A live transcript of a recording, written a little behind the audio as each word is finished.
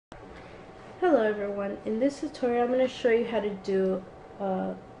Hello everyone, in this tutorial I'm going to show you how to do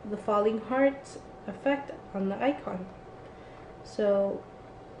the falling hearts effect on the icon. So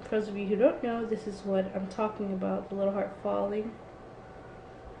for those of you who don't know, this is what I'm talking about, the little heart falling.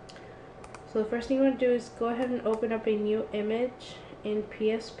 So the first thing you want to do is go ahead and open up a new image in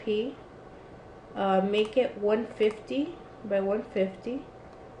PSP. Make it 150 by 150,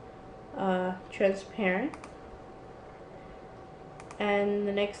 transparent. And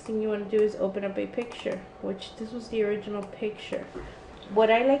the next thing you want to do is open up a picture, which this was the original picture.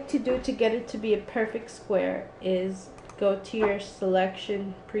 What I like to do to get it to be a perfect square is go to your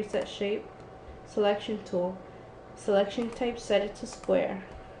selection preset shape, selection tool, selection type, set it to square,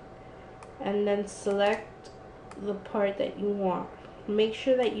 and then select the part that you want. Make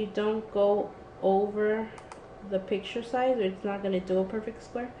sure that you don't go over the picture size or it's not going to do a perfect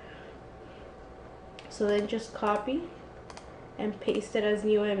square. So then just copy and paste it as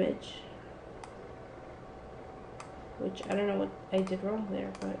new image, which I don't know what I did wrong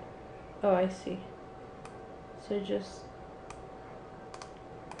there, but oh, I see. So just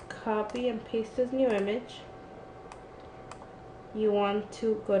copy and paste as new image. You want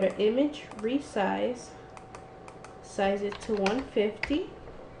to go to image, resize, size it to 150,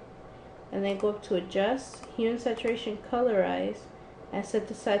 and then go up to adjust, hue and saturation, colorize, and set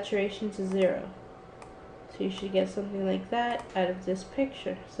the saturation to 0. So you should get something like that out of this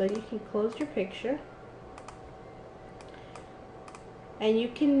picture. So you can close your picture, and you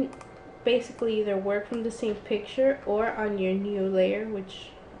can basically either work from the same picture or on your new layer,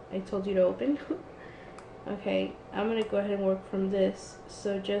 which I told you to open. Okay, I'm gonna go ahead and work from this.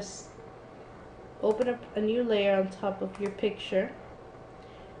 So just open up a new layer on top of your picture.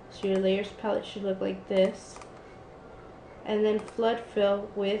 So your layers palette should look like this, and then flood fill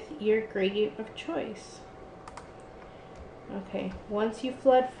with your gradient of choice. Okay, once you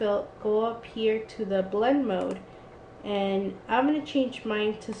flood fill, go up here to the blend mode, and I'm going to change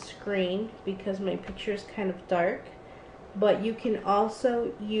mine to screen because my picture is kind of dark, but you can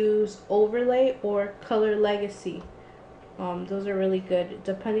also use overlay or color legacy. Those are really good.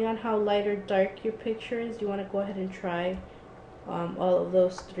 Depending on how light or dark your picture is, you want to go ahead and try all of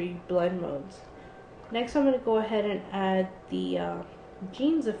those three blend modes. Next, I'm going to go ahead and add the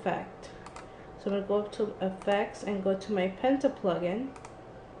jeans effect. So I'm going to go up to effects and go to my Penta plugin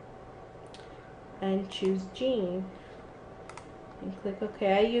and choose Gene and click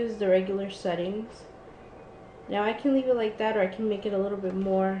OK. I use the regular settings. Now I can leave it like that, or I can make it a little bit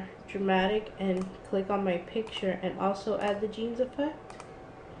more dramatic and click on my picture and also add the jeans effect.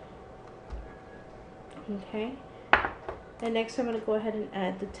 Okay. And next I'm going to go ahead and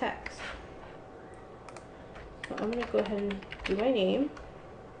add the text. So I'm going to go ahead and do my name,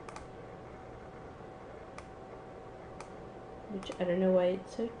 which I don't know why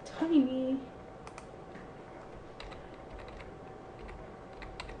it's so tiny.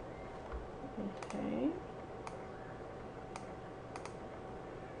 Okay.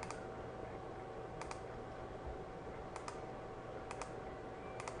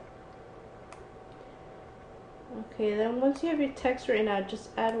 Okay, then once you have your text written out, just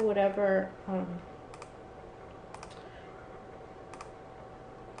add whatever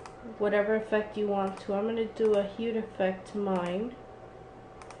whatever effect you want to. I'm going to do a hue effect to mine.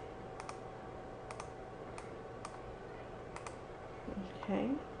 Okay.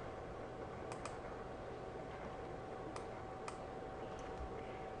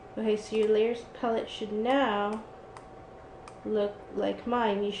 Okay, so your layers palette should now look like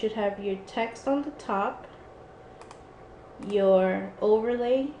mine. You should have your text on the top, your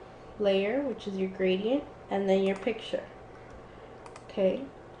overlay layer, which is your gradient, and then your picture. Okay.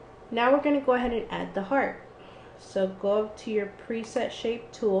 Now we're going to go ahead and add the heart. So go up to your preset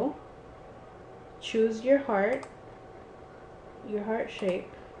shape tool, choose your heart shape,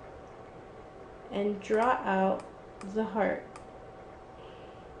 and draw out the heart.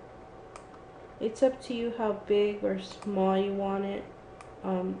 It's up to you how big or small you want it.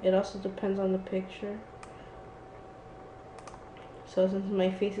 It also depends on the picture. So since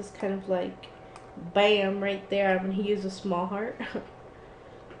my face is kind of like bam right there, I'm going to use a small heart.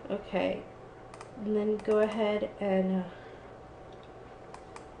 Okay, and then go ahead and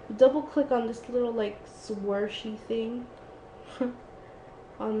double click on this little like swooshy thing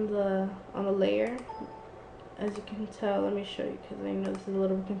on the layer. As you can tell, let me show you because I know this is a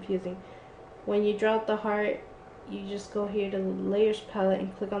little bit confusing. When you draw out the heart, you just go here to the layers palette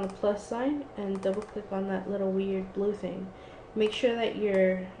and click on the plus sign and double click on that little weird blue thing. Make sure that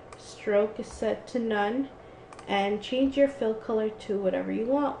your stroke is set to none, and change your fill color to whatever you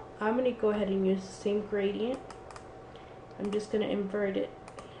want. I'm going to go ahead and use the same gradient. I'm just going to invert it.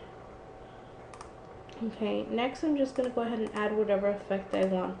 Okay, next I'm just going to go ahead and add whatever effect I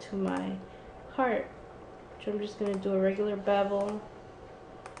want to my heart. So I'm just going to do a regular bevel,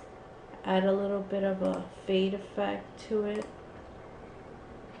 add a little bit of a fade effect to it.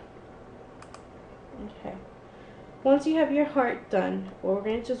 Okay. Once you have your heart done, what we're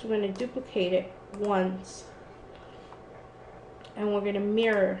going to duplicate it once, and we're going to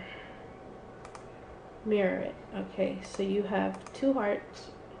mirror it. Okay, so you have two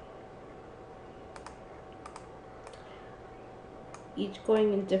hearts, each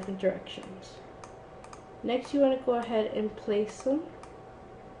going in different directions. Next, you want to go ahead and place them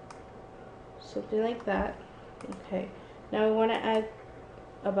something like that. Okay, now we want to add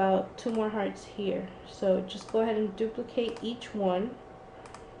about 2 more hearts here, so just go ahead and duplicate each one,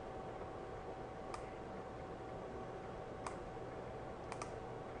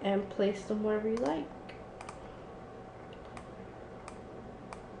 and place them wherever you like.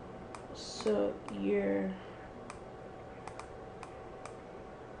 So your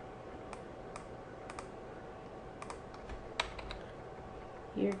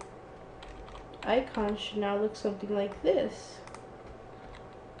icon should now look something like this.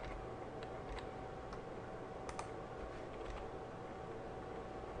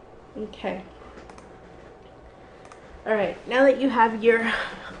 Okay. Alright, now that you have your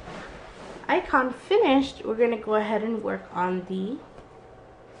icon finished, we're going to go ahead and work on the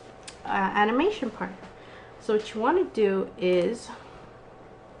animation part. So what you want to do is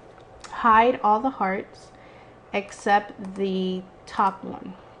hide all the hearts except the top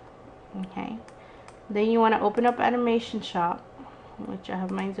one. Okay. Then you want to open up Animation Shop, which I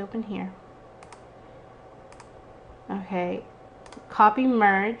have mine open here. Okay. Copy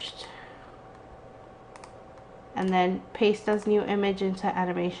merged, and then paste as new image into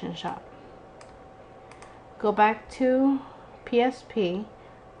Animation Shop. Go back to PSP,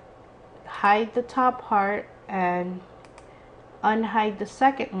 hide the top heart and unhide the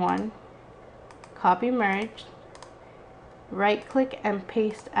second one, copy merged, right click and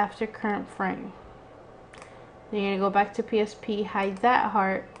paste after current frame. Then you're going to go back to PSP, hide that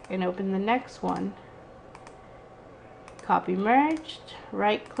heart and open the next one, copy merged,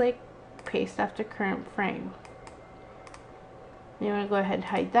 right click, paste after current frame. Then you want to go ahead and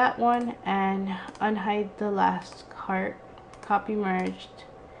hide that one and unhide the last heart, copy merged,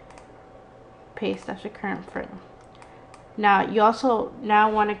 paste after current frame. Now you also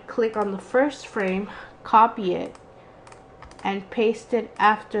want to click on the first frame, copy it, and paste it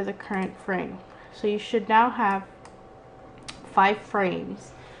after the current frame. So you should now have 5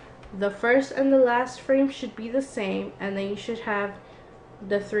 frames. The first and the last frame should be the same, and then you should have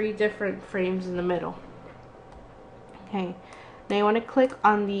the 3 different frames in the middle. Okay, now you want to click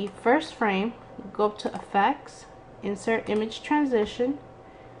on the first frame, go up to Effects, Insert Image Transition,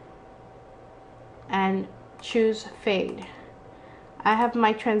 and choose Fade. I have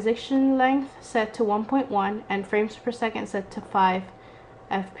my transition length set to 1.1 and frames per second set to 5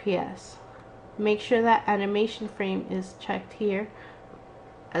 FPS. Make sure that animation frame is checked here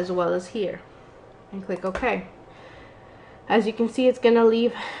as well as here, and click OK. As you can see, it's going to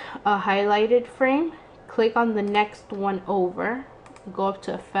leave a highlighted frame. Click on the next one over, go up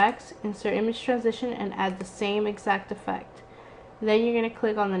to Effects, Insert Image Transition, and add the same exact effect. Then you're going to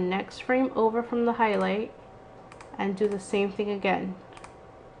click on the next frame over from the highlight and do the same thing again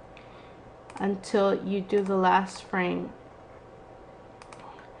until you do the last frame.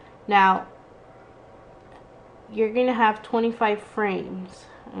 Now you're going to have 25 frames.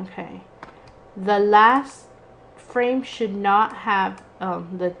 Okay, the last frame should not have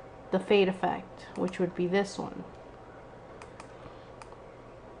the fade effect, which would be this one,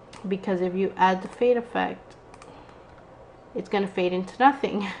 because if you add the fade effect, it's going to fade into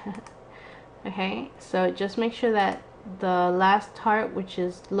nothing. Okay, so just make sure that the last heart, which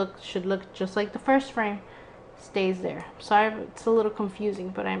is should look just like the first frame, stays there. Sorry if it's a little confusing,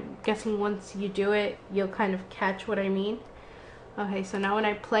 but I'm guessing once you do it, you'll kind of catch what I mean. Okay, so now when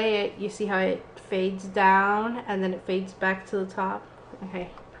I play it, you see how it fades down and then it fades back to the top. Okay,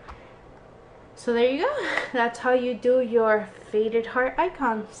 so there you go. That's how you do your faded heart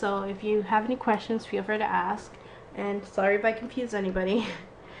icon. So if you have any questions, feel free to ask, and sorry if I confuse anybody.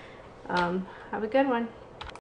 Have a good one.